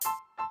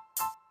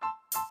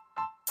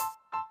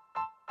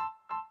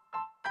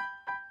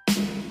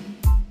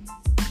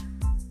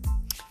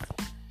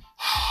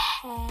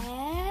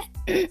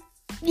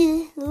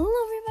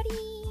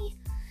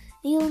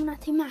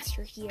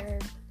Master here,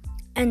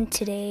 and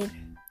today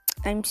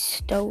I'm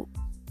still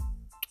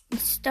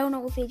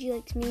not with AG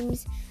Likes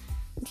Memes.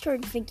 I'm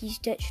starting to think he's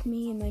ditched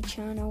me and my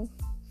channel,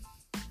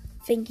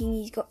 thinking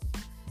he's got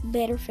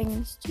better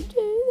things to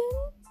do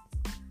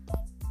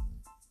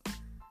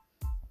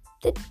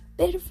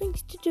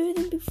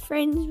than be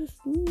friends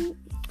with me.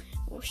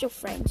 We're still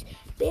friends.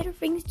 Better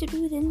things to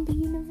do than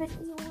being a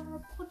video or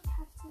a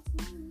podcast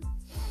with me.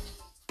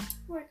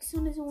 Works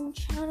on his own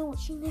channel,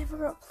 which he never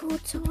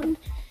uploads on.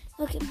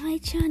 Look at my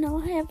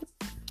channel. I have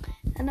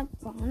an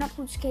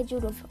upload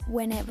scheduled of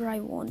whenever I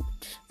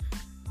want.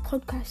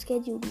 Podcast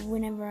scheduled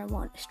whenever I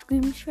want.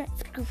 Stream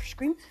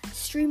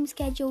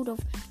scheduled of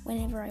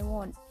whenever I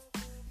want.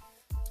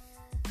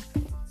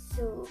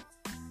 So,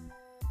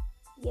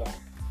 yeah.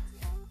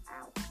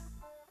 Ow.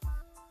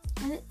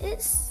 And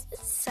it's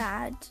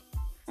sad.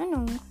 I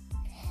know.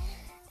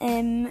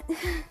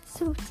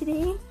 So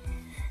today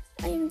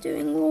I am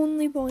doing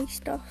lonely boy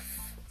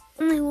stuff.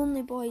 Only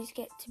lonely boys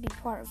get to be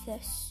part of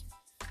this.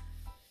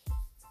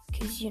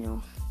 Because,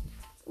 I'm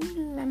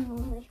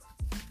lonely.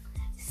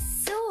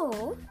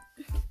 So,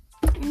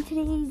 in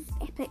today's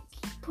epic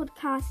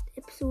podcast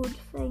episode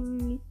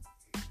thing,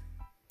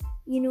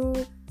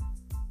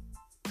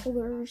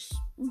 colours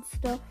and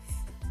stuff,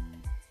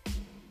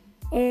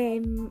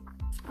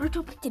 our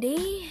topic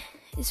today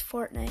is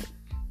Fortnite.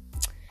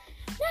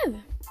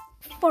 Now,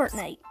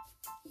 Fortnite,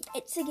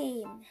 it's a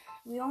game.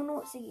 We all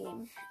know it's a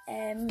game.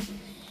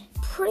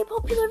 Pretty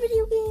popular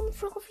video game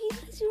for all of you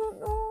guys who don't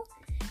know.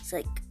 It's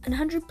like a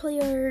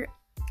 100-player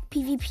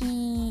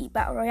PvP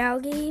battle royale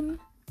game.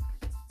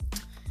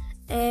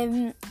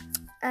 And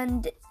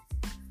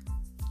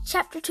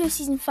Chapter 2,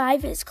 Season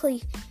 5,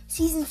 basically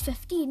Season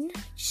 15,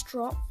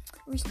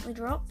 recently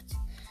dropped.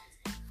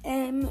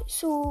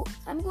 So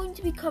I'm going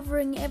to be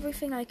covering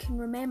everything I can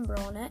remember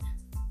on it.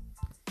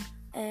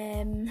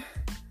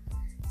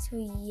 So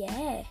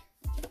yeah.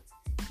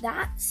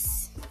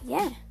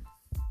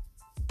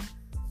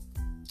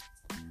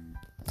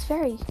 It's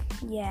very,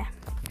 yeah.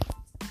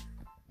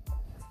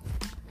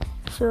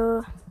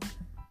 So,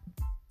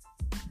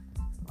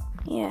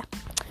 yeah.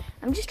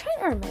 I'm just trying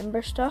to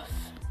remember stuff.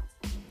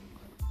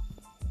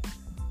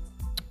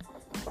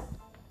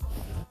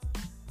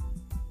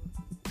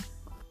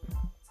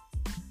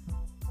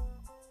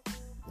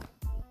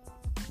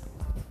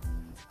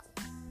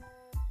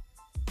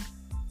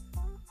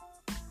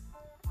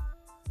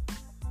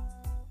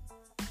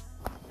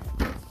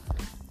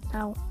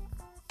 Ow.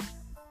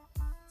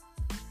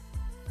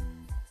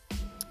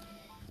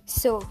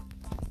 So,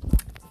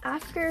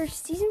 after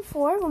Season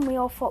 4, when we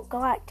all fought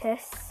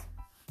Galactus,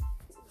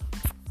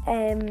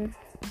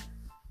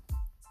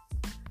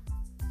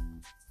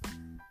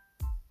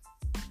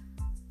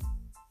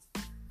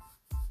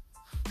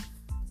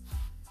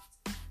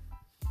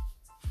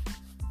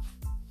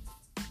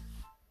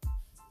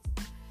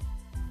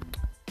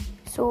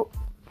 so,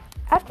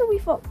 after we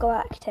fought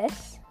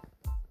Galactus,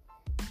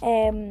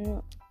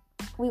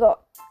 we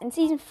got, in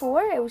Season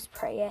 4, it was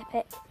pretty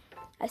epic.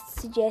 I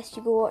suggest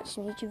you go watch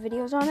some YouTube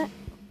videos on it.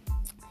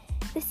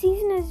 The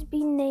season has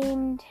been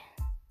named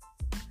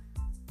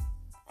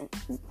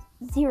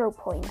 0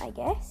 Point, I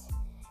guess.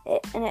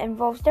 And it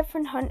involves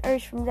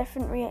hunters from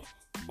different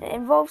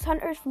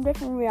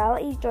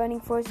realities joining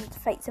forces to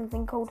fight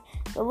something called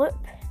the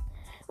Loop.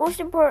 Most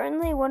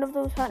importantly, one of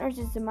those hunters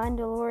is the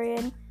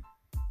Mandalorian,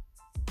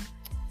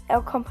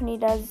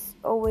 accompanied as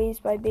always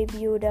by Baby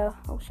Yoda,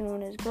 also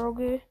known as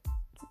Grogu.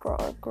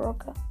 Well,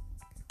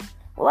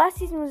 last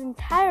season was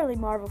entirely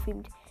Marvel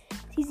themed.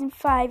 Season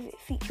 5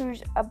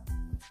 features a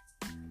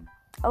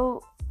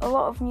lot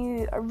of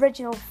new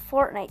original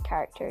Fortnite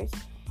characters,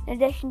 in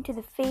addition to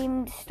the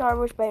famed Star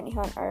Wars bounty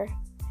hunter.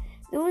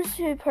 Those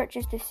who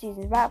purchase this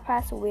season's battle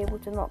pass will be able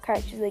to unlock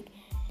characters like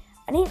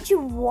an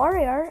ancient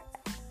warrior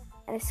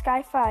and a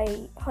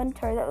sci-fi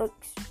hunter that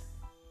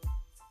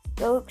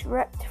looks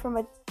ripped from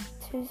a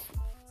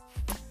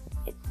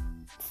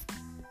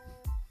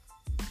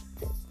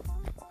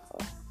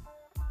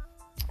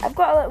I've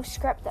got a little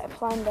script that I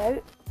planned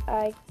out.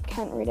 I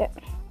can't read it.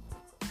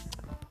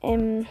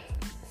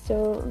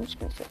 So I'm just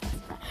gonna say this.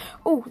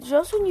 Oh, there's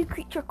also a new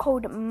creature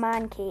called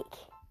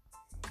Mancake,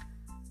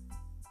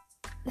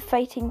 the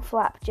fighting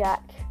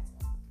flapjack,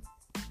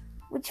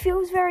 which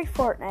feels very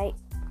Fortnite.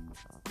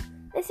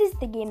 This is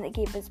the game that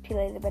gave us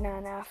Pele the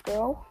Banana after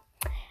all.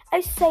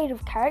 Outside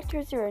of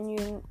characters, there are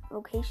new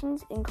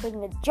locations,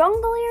 including a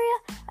jungle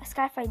area, a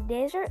sci-fi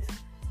desert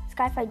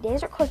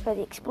caused by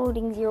the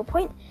exploding 0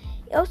 Point.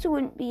 It also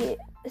wouldn't be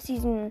a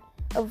season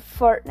of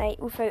Fortnite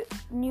without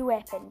new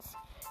weapons.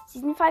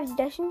 Season 5's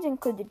additions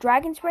include the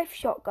Dragon's Breath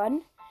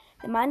shotgun,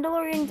 the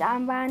Mandalorian's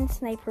armband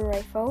sniper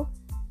rifle,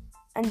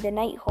 and the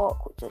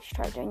Nighthawk, which lets you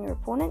track down your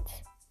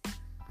opponents.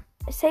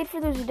 Aside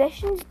from those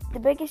additions, the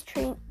biggest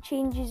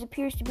changes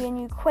appears to be a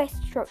new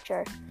quest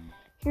structure.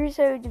 Here's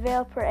how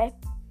developer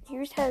Epic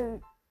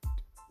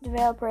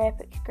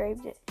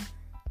described it.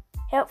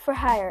 Help for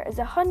hire. As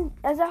a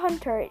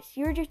hunter, it's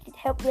your duty to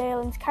help the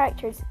island's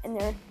characters in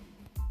their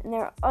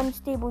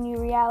unstable new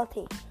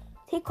reality.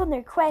 Take on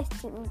their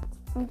quests and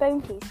and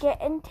bounties. Get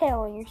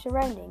intel on your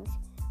surroundings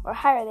or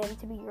hire them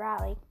to be your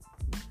ally.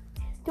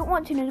 Don't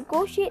want to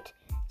negotiate?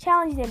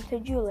 Challenge them to a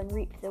duel and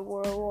reap the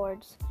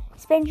rewards.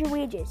 Spend your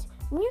wages.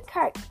 New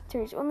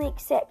characters only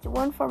accept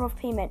one form of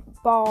payment,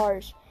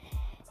 bars.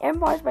 Earn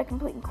bars by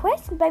completing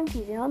quests and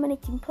bounties and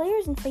eliminating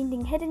players and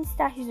finding hidden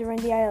stashes around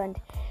the island.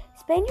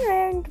 Spend your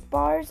earned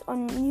bars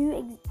on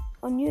new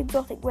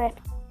exotic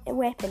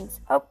weapons,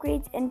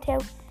 upgrades,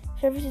 intel,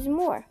 services, and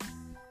more.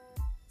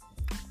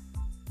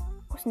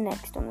 What's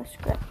next on the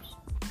script?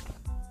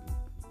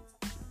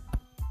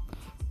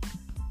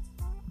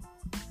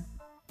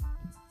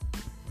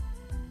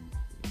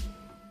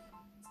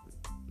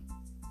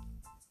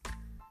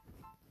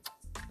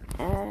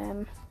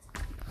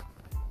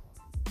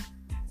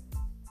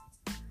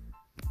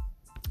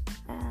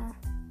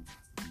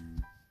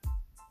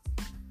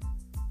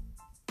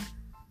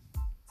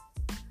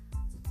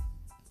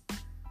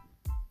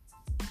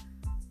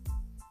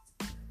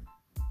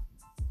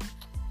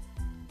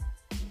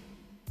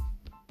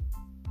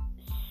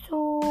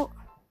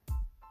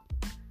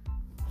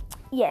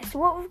 So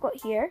what we've got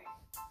here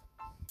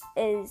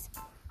is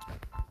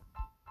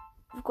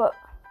we've got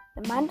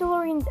the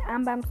Mandalorian's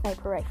Ambam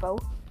sniper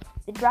rifle,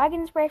 the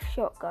Dragon's Breath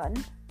shotgun.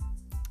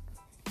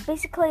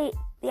 Basically,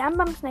 the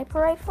Ambam sniper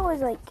rifle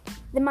is like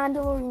the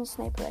Mandalorian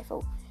sniper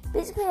rifle.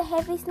 Basically, a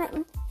heavy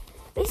sniper.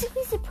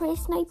 Basically,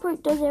 suppressed sniper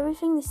does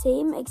everything the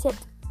same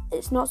except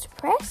it's not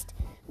suppressed.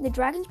 The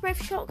Dragon's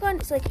Breath shotgun,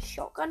 it's like a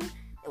shotgun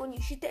that when you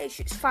shoot it, it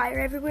shoots fire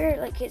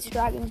everywhere, like it's a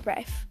Dragon's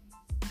Breath.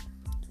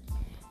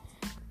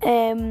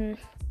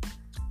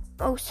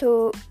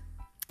 Also,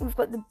 we've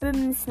got the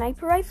Boom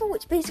sniper rifle,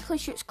 which basically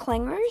shoots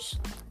clingers,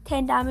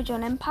 10 damage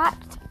on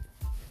impact.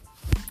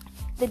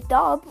 The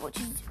Dub, which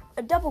is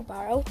a double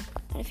barrel,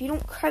 and if you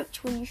don't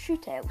crouch when you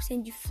shoot it, it will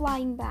send you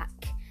flying back.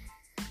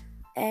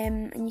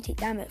 And you take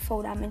damage,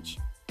 full damage.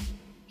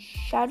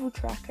 Shadow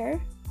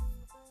Tracker.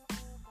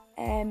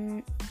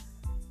 I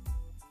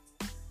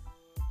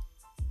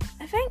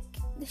think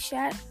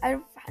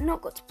I've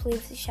not got to play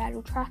with the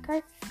Shadow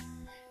Tracker,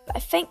 but I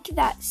think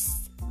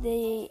that's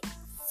the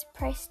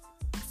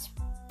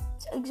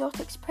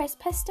exotic suppressed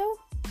pistol.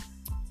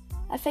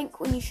 I think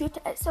when you shoot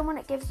it at someone,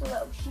 it gives a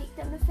little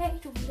shakedown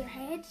effect over their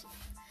head.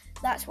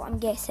 That's what I'm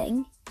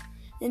guessing.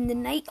 Then the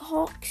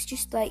Nighthawk's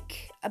just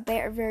like a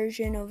better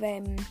version of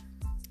I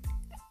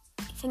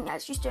think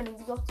that's just an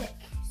exotic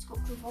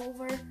scoped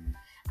revolver.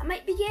 I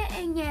might be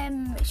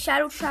getting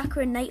Shadow Tracker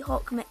and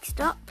Nighthawk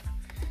mixed up.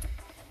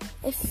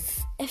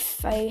 If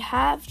I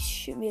have, just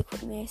shoot me a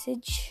quick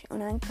message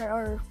on Anchor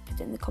or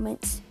put it in the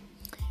comments.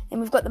 And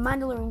we've got the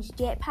Mandalorian's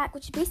jetpack,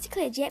 which is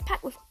basically a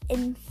jetpack with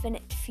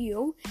infinite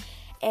fuel,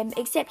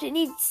 except it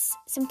needs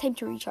some time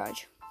to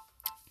recharge.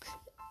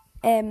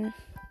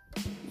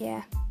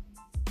 Yeah.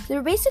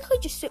 They're basically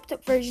just souped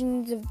up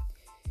versions of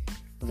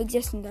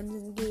existing guns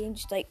in the game,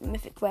 just like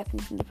mythic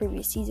weapons from the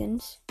previous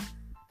seasons.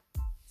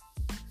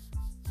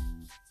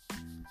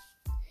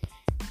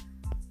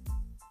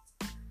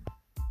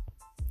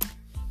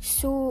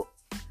 So,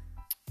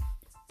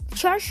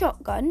 charged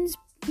shotguns,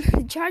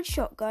 the charged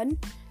shotgun,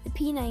 the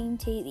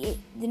P90,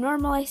 the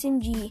normal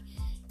SMG,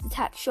 the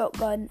tac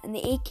shotgun, and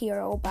the AK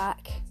are all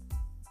back.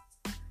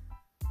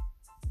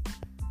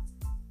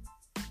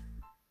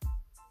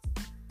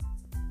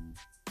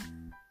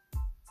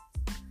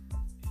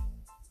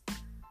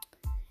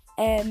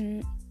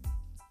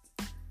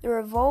 The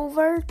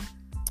revolver,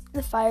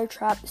 the fire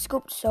trap, the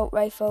scoped assault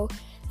rifle,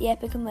 the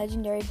epic and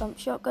legendary pump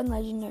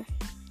shotgun,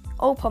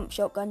 all pump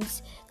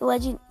shotguns, all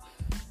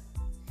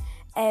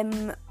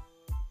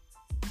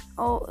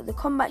the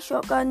combat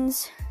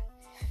shotguns,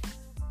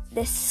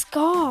 the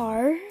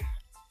Scar,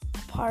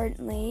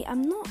 apparently,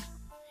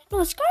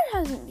 the Scar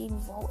hasn't been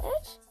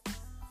vaulted.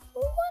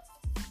 What?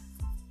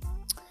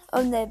 Oh,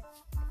 and the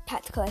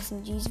tactical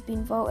SMGs have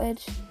been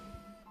vaulted.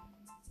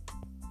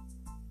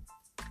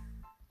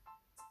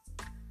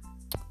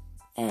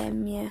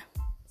 Yeah,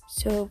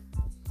 so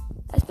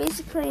that's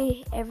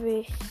basically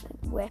every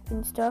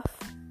weapon stuff.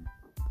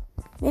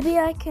 Maybe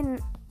I can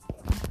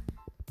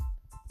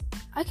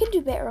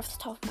do better off the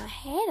top of my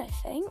head, I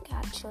think,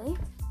 actually.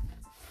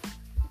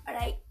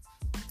 Alright,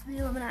 the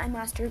Illuminati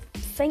Master,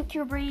 think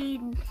your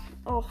brain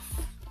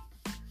off.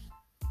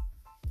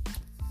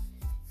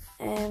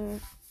 You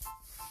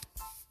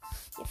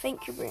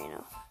think your brain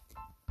off.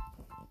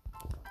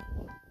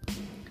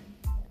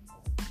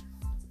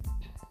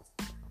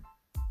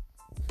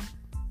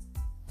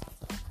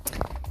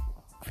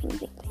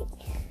 Think.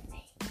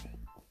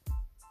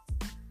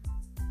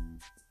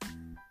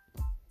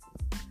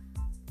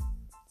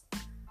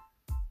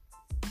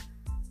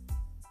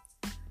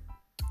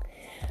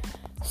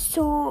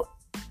 So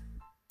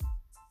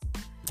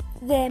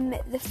then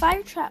the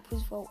fire trap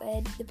was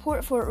vaulted, the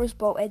port fort was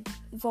vaulted,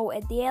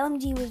 the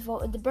LMG was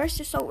vaulted, the burst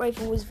assault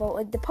rifle was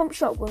vaulted, the pump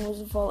shotgun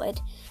was vaulted,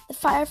 the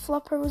fire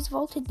flopper was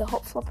vaulted, the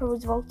hot flopper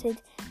was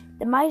vaulted,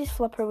 the Midas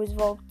flopper was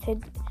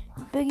vaulted,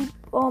 the boogie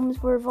bombs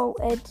were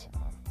vaulted,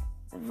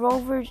 the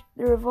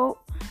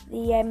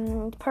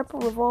purple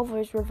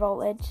revolvers were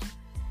vaulted.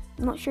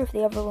 I'm not sure if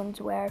the other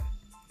ones were.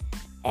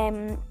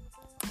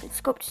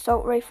 Scoped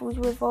assault rifles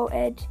were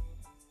vaulted.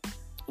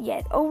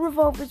 Yeah, all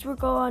revolvers were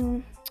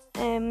gone.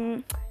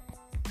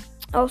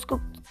 All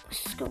scoped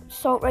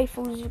assault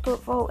rifles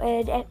got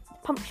vaulted.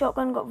 Pump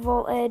shotgun got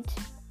vaulted.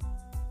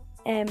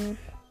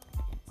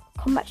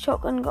 Combat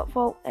shotgun got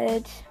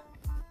vaulted.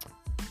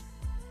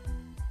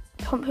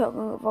 Pump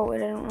shotgun got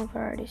vaulted. I don't know if I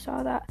already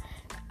saw that.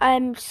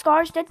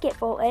 Scars did get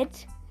vaulted.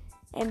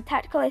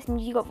 Tactical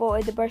SMG got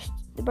vaulted. The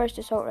burst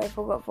assault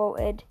rifle got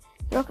vaulted.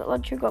 The rocket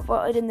launcher got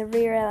vaulted, and the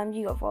rare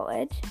LMG got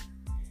vaulted.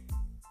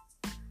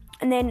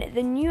 And then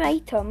the new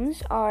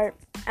items are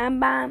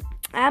Amban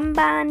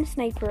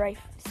sniper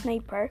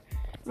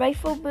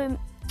rifle boom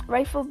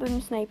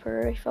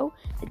sniper rifle,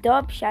 the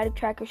Dub shadow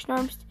tracker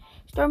storm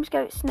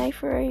scout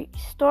sniper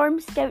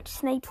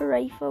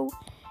rifle,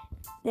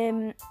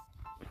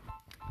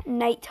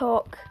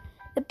 Nighthawk,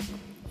 the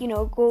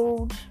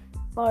gold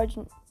large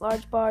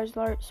bars,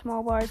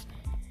 small bars,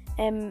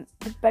 the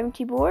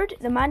bounty board,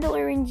 the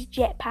Mandalorian's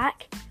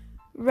jetpack,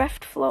 the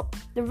rift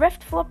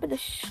flopper, the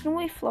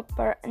snowy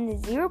flopper, and the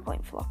 0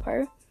 point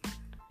flopper.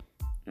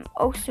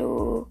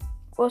 Also,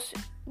 what's it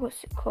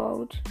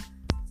called?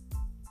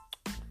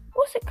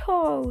 What is it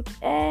called?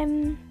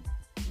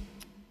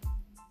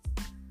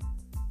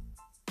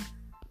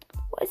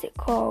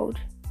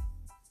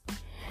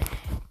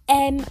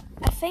 I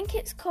think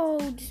it's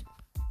called.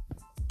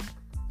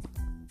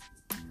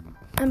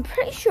 I'm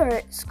pretty sure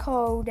it's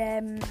called.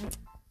 It's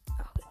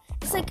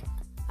like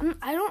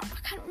I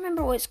can't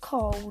remember what it's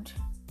called,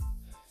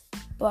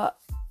 but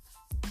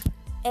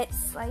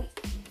it's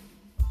like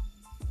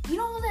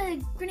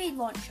the grenade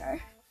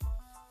launcher.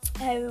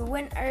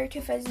 Winter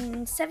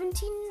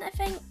 2017, I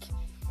think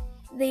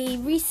they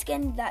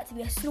reskinned that to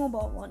be a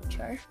snowball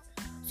launcher.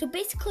 So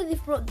basically,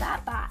 they've brought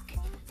that back.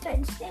 So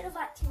instead of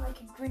acting like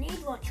a grenade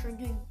launcher and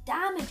doing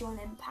damage on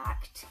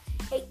impact,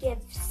 it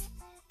gives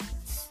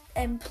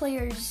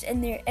players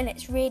in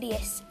its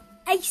radius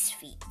ice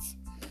feet,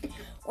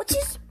 which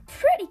is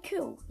pretty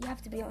cool, you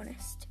have to be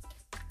honest.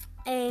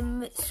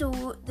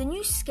 So the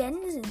new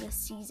skins in this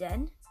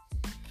season,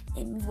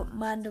 we've got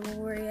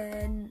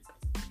Mandalorian,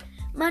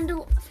 I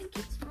think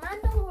it's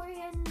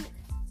Mandalorian,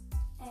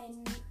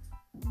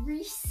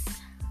 Reese,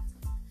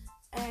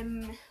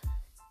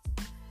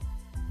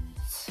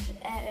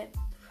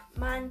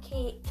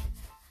 Mancake,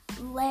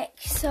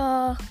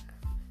 Lexa,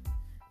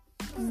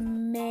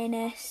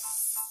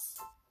 Menace,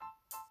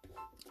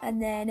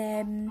 and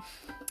then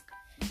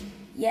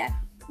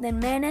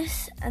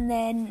Menace, and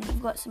then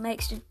we've got some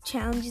extra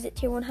challenges at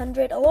tier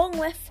 100, along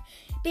with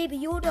Baby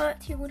Yoda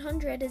at tier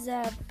 100 as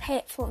a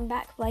pet floating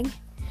back bling.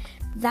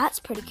 That's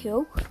pretty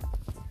cool.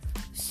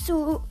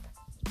 So,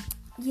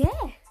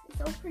 yeah,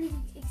 it's all pretty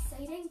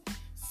exciting.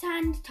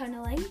 Sand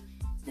tunneling.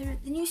 The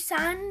new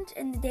sand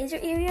in the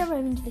desert area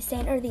around the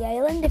centre of the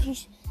island. If you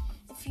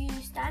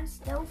stand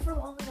still for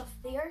long enough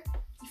there,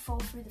 you fall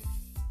through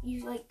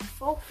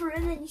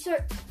and then it's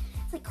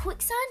like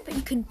quicksand, but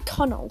you can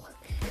tunnel,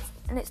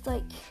 and it's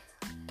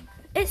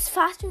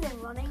faster than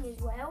running as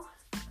well.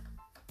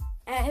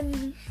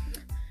 And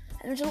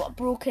there's a lot of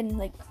broken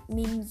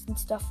memes and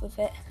stuff with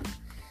it.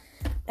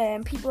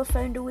 People have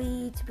found a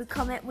way to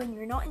become it when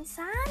you're not in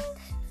sand,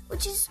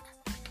 which is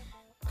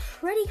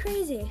pretty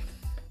crazy.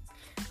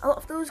 A lot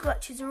of those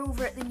glitches are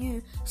over at the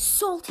new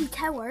Salty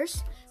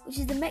Towers, which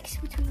is the mix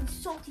between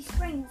Salty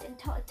Springs and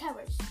Tilted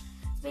Towers.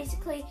 So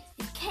basically,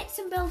 they've kept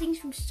some buildings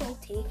from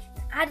Salty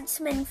and added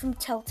some in from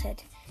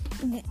Tilted.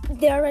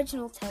 The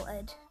original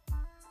Tilted.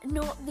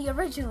 Not the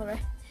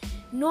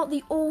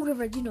old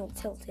original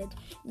Tilted.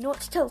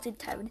 Not Tilted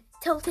Town.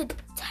 Tilted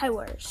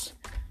Towers.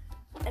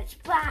 And it's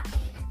back,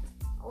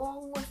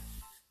 along with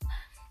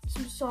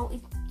some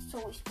Salty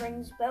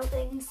Springs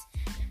buildings.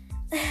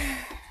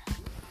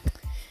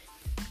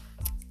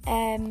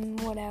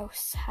 What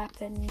else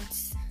happened?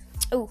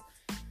 Oh,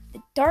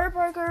 the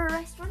Durburger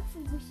restaurant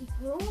from Lucy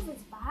Grove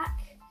is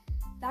back.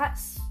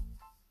 That's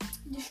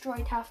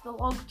destroyed half the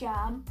log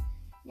jam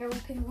near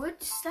Weeping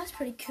Woods. That's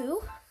pretty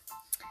cool.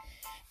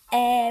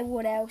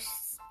 What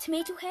else?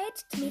 Tomato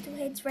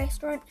Head's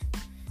restaurant.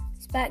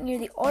 It's back near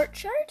the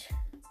Orchard.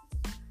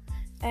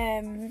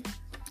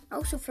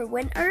 Also for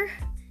winter,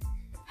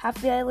 half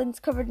the island's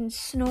covered in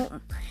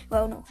snow.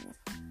 Well, no.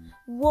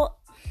 What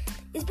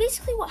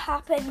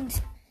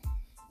happened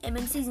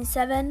in season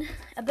 7.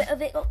 A bit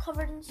of it got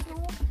covered in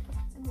snow,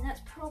 and that's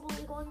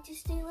probably going to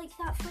stay like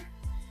that for.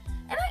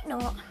 It might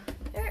not.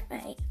 It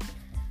might.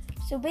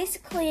 So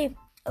basically,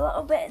 a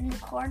little bit in the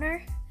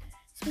corner.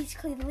 It's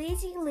basically the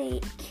Lazy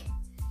Lake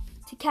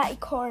to Catty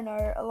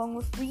Corner, along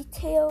with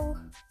retail.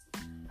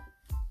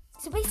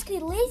 So basically,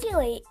 Lazy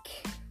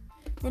Lake,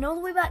 then all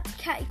the way back to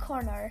Catty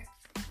Corner,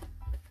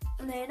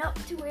 and then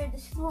up to where the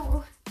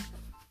snow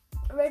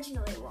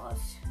originally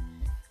was.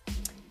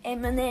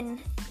 And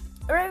then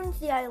around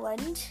the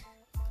island,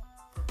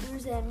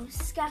 there's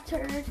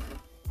scattered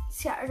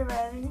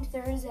around.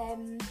 There's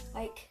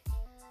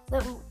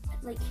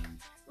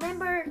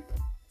remember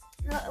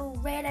little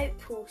red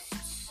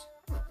outposts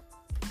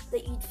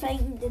that you'd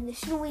find in the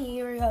snowy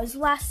areas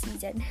last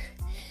season.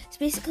 So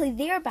basically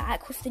they're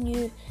back with the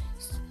new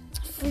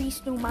free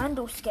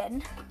Snowmando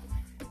skin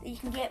that you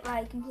can get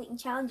by completing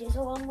challenges,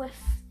 along with,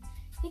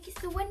 I think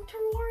it's the Winter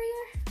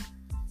Warrior,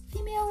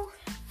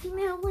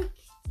 female like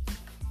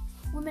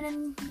women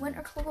in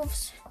winter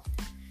clothes.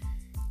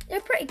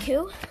 They're pretty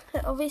cool.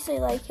 They're obviously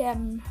like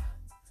the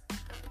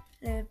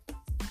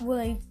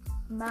woolly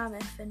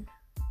mammoth and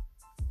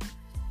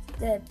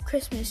the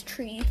Christmas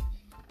tree.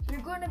 They're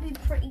going to be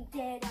pretty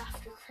dead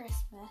after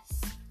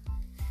Christmas.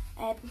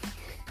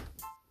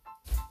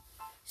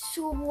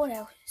 So what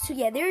else? So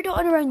yeah, they're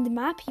dotted around the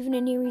map, even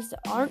in areas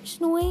that aren't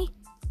snowy.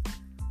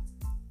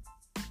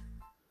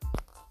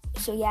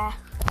 So yeah.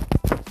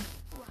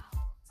 Wow.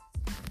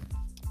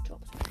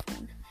 Drops my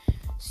phone.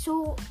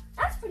 So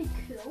that's pretty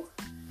cool.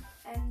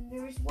 And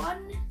there's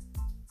one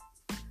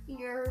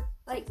here,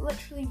 like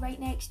literally right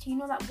next to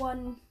that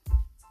one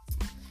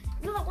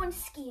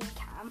skiing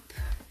camp.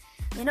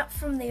 And up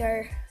from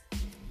there,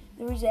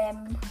 there's a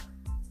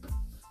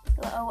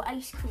little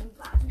ice cream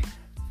van.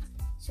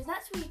 So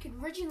that's where you could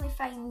originally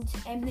find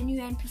the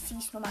new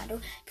NPC Snowmando,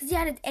 because they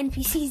added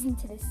NPCs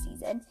into this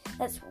season.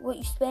 That's what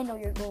you spend all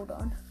your gold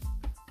on.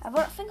 I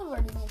think I've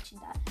already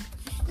mentioned that.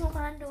 So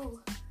Snowmando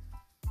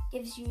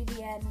gives you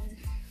the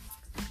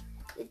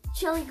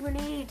chili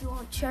grenade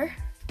launcher.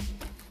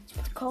 That's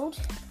what it's called,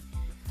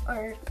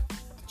 or the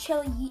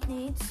chili yeet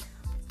nades.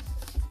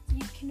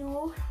 You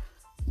know.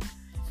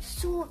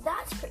 So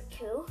that's pretty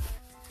cool.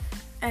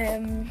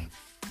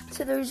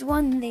 So there's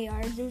one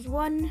there. There's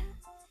one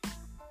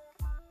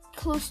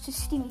close to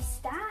Steamy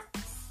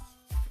Stacks.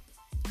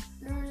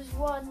 There's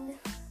one.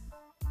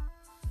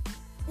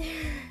 Oh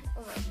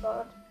my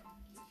god.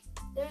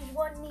 There's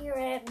one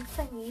near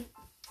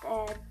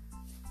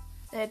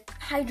the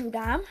Hydro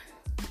Dam.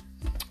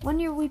 One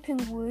near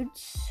Weeping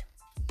Woods.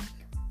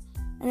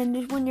 And then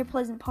there's one near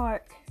Pleasant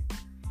Park.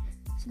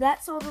 So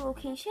that's all the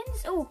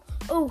locations. Oh,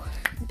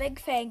 the big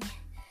thing.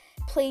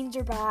 Planes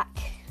are back.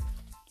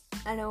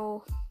 I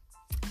know.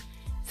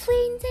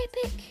 Planes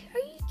epic. Are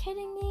you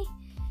kidding me?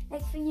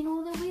 Next thing you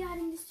know, they'll be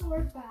adding the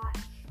sword back.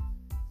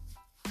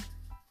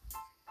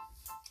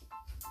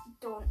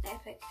 Don't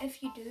epic.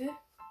 If you do,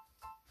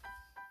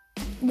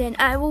 then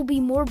I will be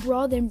more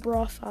bra than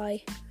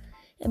Brafai.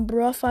 And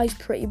Brafai's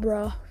pretty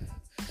bra.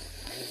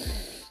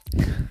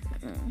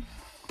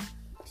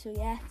 So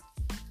yeah.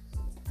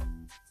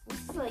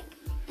 This is like,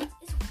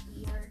 it's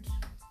weird.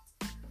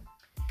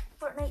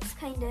 Fortnite's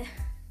kinda,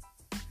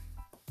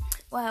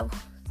 wow.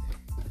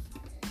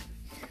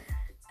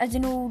 As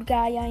an old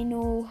guy I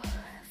know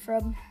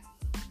from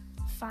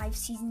 5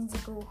 seasons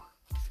ago,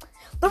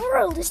 the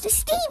world is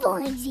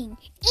destabilizing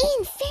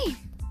and thin.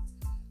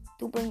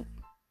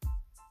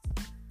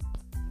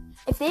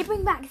 If they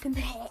bring back the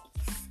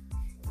mechs,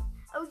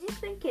 I was just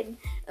thinking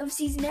of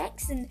Season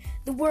X and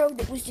the world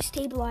that was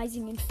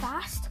destabilizing and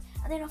fast,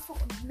 and then I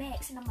thought of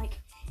mechs, and I'm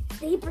like, if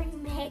they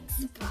bring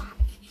mechs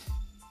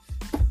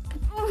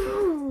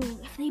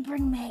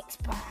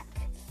back,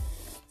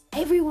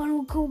 everyone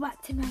will go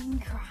back to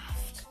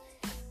Minecraft.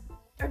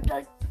 Or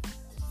like,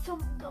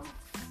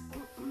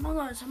 Among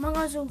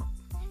Us will,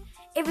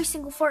 every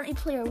single Fortnite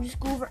player will just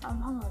go over to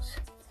Among Us.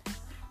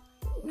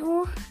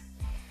 No,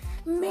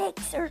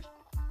 mechs are,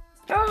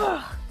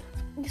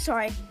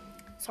 sorry.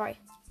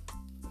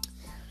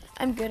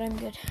 I'm good.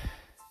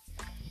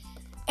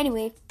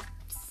 Anyway,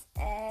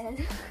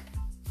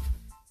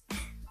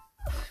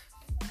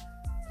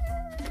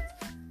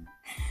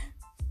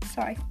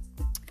 sorry.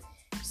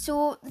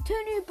 So the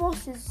 2 new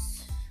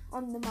bosses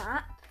on the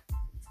map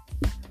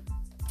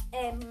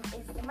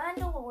is the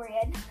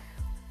Mandalorian.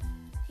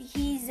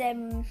 He's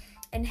in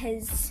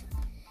his,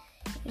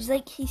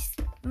 he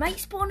might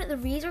spawn at the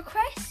Razor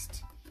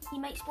Crest. He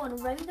might spawn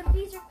around the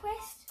Razor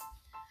Crest.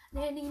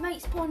 Then he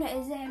might spawn at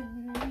his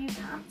new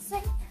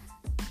campsite.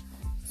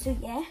 So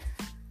yeah.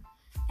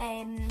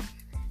 And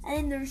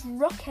then there's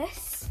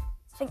Ruckus.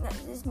 I think that's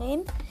his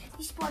name.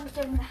 He spawns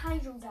down the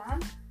Hydro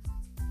Dam.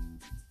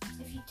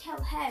 If you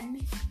kill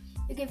him,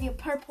 he'll give you a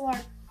purple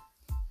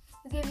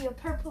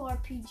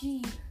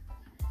RPG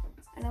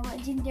and a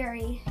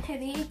legendary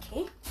heavy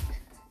AK.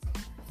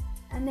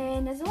 And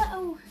then as a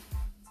little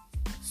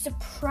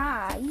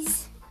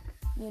surprise,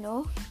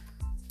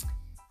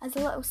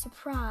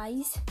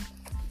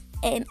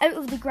 out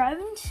of the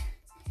ground,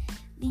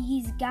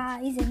 these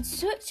guys in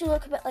suits who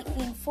look a bit like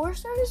the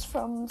Enforcers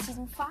from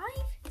Season 5,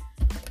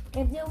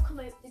 and they'll come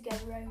out to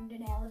get around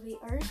in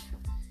elevators.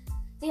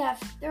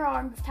 They're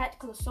armed with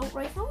tactical assault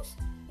rifles.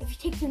 If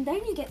you take them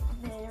down, you get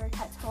their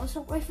tactical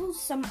assault rifles,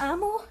 some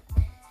ammo,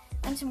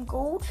 and some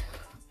gold.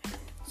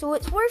 So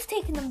it's worth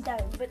taking them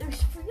down, but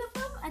there's 3 of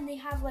them, and they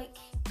have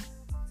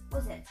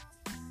 200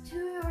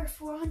 or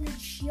 400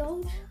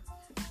 shield.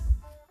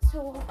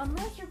 So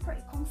unless you're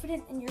pretty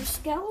confident in your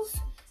skills,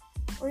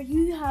 or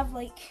you have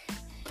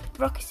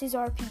Ruckus's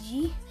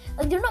RPG,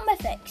 they're not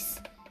mythics.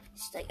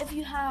 It's if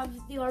you have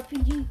the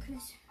RPG,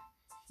 because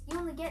you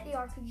only get the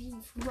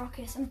RPG from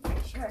Ruckus, I'm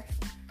pretty sure.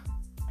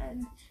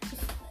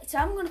 So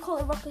I'm going to call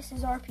it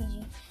Ruckus's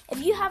RPG.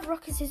 If you have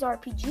Ruckus's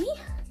RPG,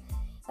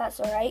 that's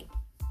alright.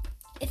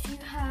 If you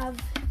have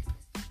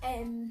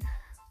I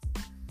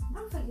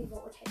don't think they've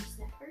altered heavy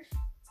snippers.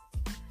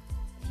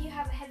 If you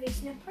have a heavy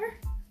snipper,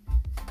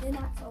 then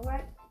that's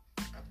alright.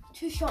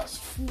 2 shots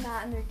from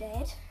that and they're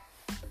dead.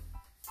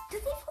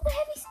 Did they pull the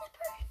heavy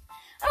snipper?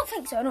 I don't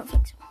think so.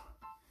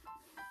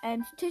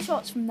 2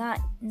 shots from that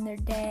and they're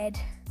dead.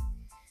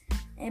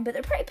 But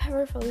they're pretty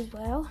powerful as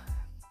well.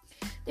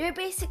 They're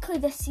basically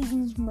this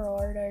season's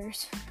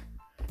Marauders.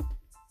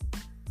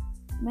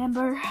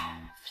 Remember,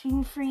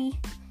 Season 3,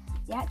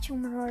 the actual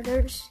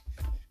Marauders.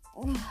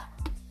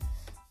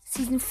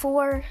 Season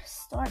 4,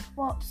 Stark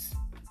Wops.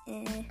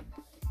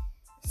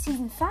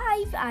 Season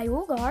 5,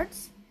 IO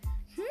Guards.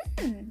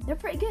 They're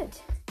pretty good.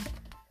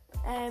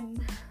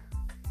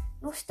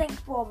 No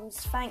stink bombs,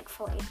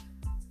 thankfully.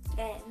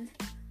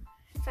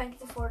 Thank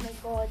the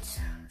Fortnite gods.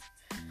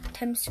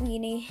 Tim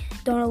Sweeney,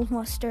 Donald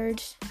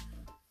Mustard.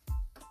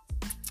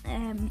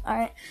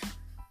 Alright.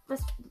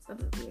 That's a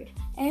bit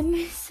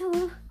weird.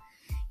 So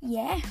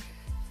yeah.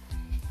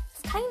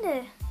 It's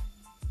kinda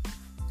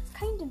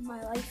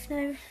my life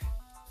now.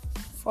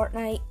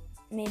 Fortnite,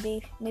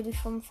 maybe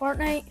from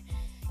Fortnite,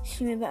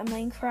 stream a bit of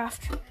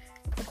Minecraft,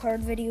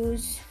 record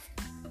videos,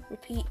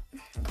 repeat.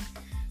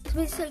 So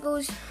basically it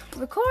goes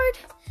record,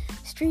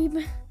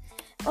 stream,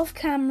 off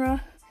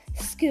camera,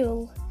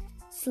 school,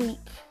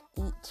 sleep,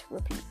 eat,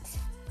 repeat.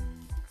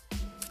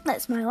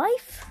 That's my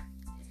life.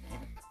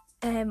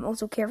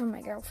 Also care for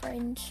my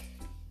girlfriend,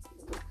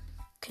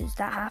 because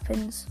that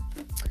happens.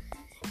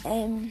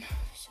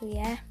 So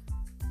yeah.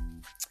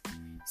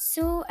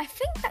 So I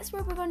think that's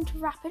where we're going to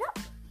wrap it up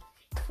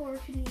for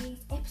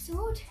today's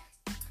episode.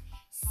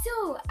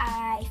 So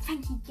I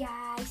thank you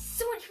guys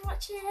so much for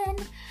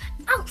watching.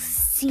 I'll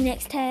see you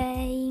next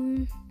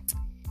time.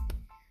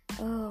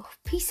 Oh,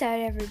 peace out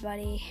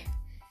everybody.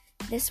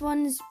 This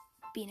one's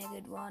been a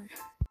good one.